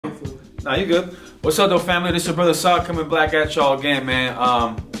Nah, you good. What's up, though, family? This is your brother Hasad coming back at y'all again,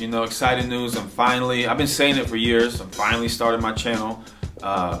 man. You know, exciting news. I've been saying it for years. I'm finally starting my channel.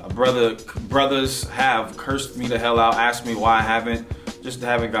 Brothers have cursed me the hell out, asked me why I haven't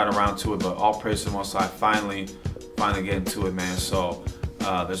gotten around to it. But all praise to the Most High, finally getting to it, man. So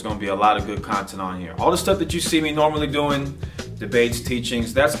there's gonna be a lot of good content on here. All the stuff that you see me normally doing, debates,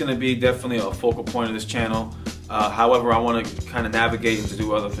 teachings, that's gonna be definitely a focal point of this channel. However, I want to kind of navigate and to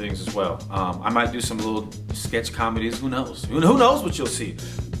do other things as well. I might do some little sketch comedies. Who knows? Who knows what you'll see?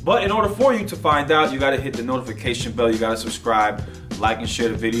 But in order for you to find out, you got to hit the notification bell. You got to subscribe, like, and share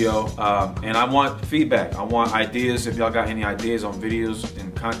the video. And I want feedback. I want ideas. If y'all got any ideas on videos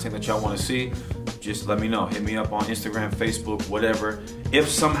and content that y'all want to see, just let me know. Hit me up on Instagram, Facebook, whatever. If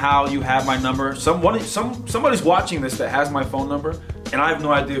somehow you have my number, somebody's watching this that has my phone number, and I have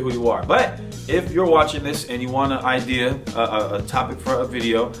no idea who you are. But if you're watching this and you want an idea, a topic for a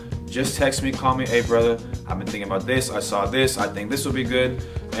video, just text me, call me, hey brother, I've been thinking about this, I saw this, I think this will be good,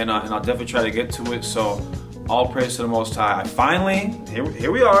 and I'll definitely try to get to it. So all praise to the Most High.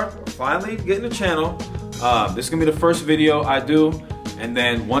 Here we are, finally getting the channel. This is gonna be the first video I do, and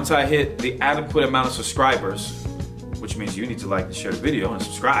then once I hit the adequate amount of subscribers, which means you need to like and share the video and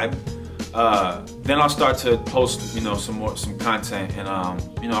subscribe, then I'll start to post, you know, some content, and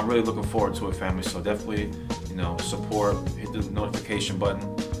you know, I'm really looking forward to it, family. So definitely, you know, support, hit the notification button,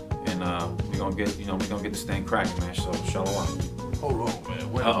 and we're gonna get this thing cracking, man. So shalom. Hold on,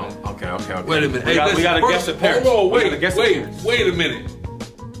 man. Wait a minute. Okay. Wait a minute. We got a guest appearance. Hold on, wait a minute.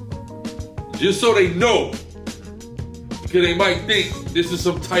 Just so they know, because they might think this is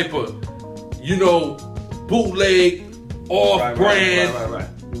some type of, you know, bootleg, off-brand, right.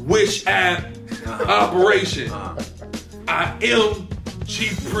 Wish app operation. I am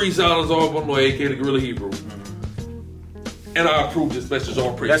Chief Priest Alazar Bono, aka the Gorilla Hebrew. And I approve this message,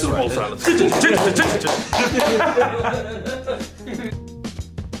 all praise to the Most High.